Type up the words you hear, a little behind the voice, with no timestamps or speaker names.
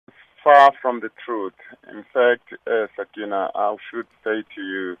far from the truth. In fact, Sakina, I should say to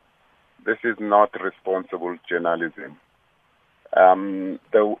you, this is not responsible journalism.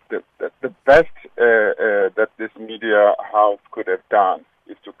 The best that this media house could have done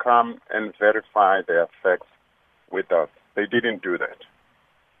is to come and verify their facts with us. They didn't do that.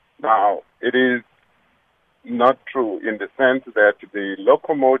 Now, it is not true in the sense that the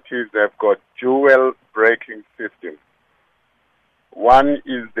locomotives have got dual braking systems. One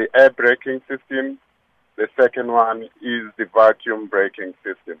is the air braking system, the second one is the vacuum braking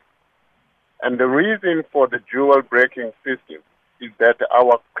system. And the reason for the dual braking system is that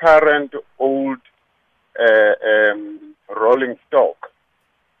our current old rolling stock,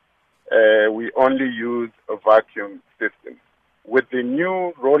 we only use a vacuum system. With the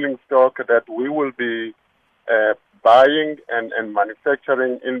new rolling stock that we will be buying and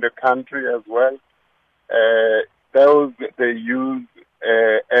manufacturing in the country as well, they use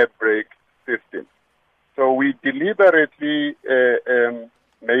air brake systems. So we deliberately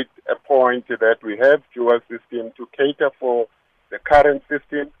made a point that we have dual system to cater for the current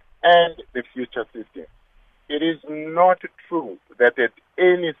system and the future system. It is not true that at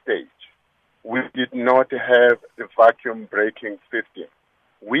any stage we did not have the vacuum braking system.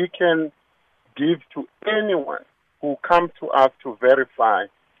 We can give to anyone who comes to us to verify,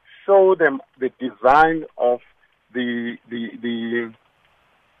 show them the design of the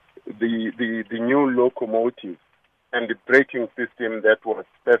new locomotive and the braking system that was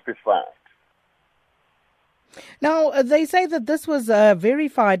specified. Now, they say that this was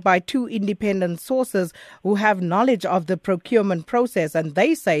verified by two independent sources who have knowledge of the procurement process, and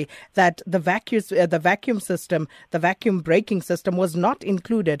they say that the vacuum system, the vacuum braking system, was not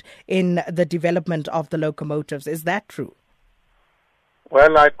included in the development of the locomotives. Is that true?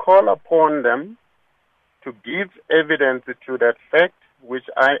 Well, I call upon them to give evidence to that fact, which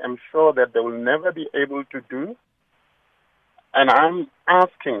I am sure that they will never be able to do. And I'm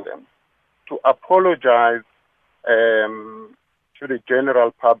asking them to apologize to the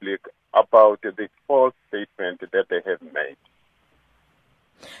general public about the false statement that they have made.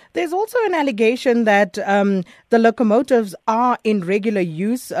 There's also an allegation that the locomotives are in regular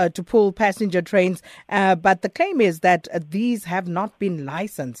use to pull passenger trains, but the claim is that these have not been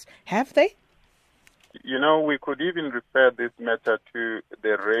licensed. Have they? You know, we could even refer this matter to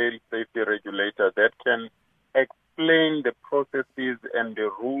the rail safety regulator that can explain the processes and the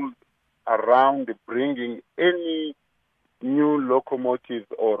rules around bringing any new locomotives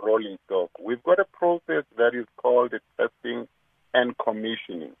or rolling stock. We've got a process that is called testing and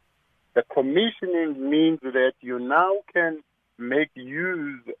commissioning. The commissioning means that you now can make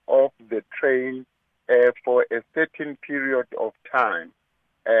use of the train for a certain period of time,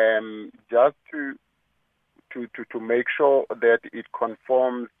 just to make sure that it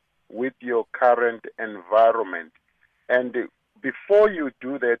conforms with your current environment. And before you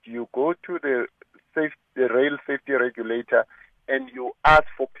do that, you go to the rail safety regulator and you ask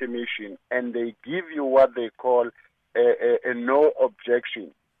for permission, and they give you what they call a no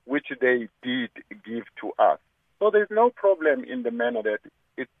objection, which they did give to us. So there's no problem in the manner that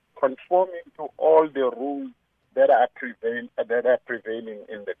it's conforming to all the rules that are prevailing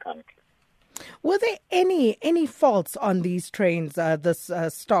in the country. Were there any faults on these trains, this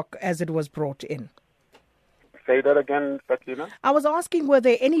stock as it was brought in? Say that again, Sakina. I was asking, were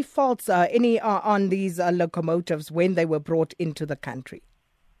there any faults on these locomotives when they were brought into the country?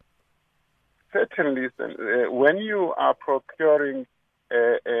 Certainly. When you are procuring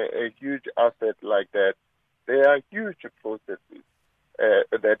a huge asset like that, there are huge processes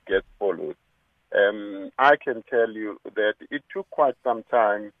that get followed. I can tell you that it took quite some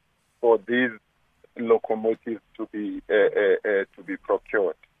time for these locomotives to be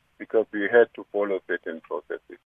procured, because we had to follow certain processes.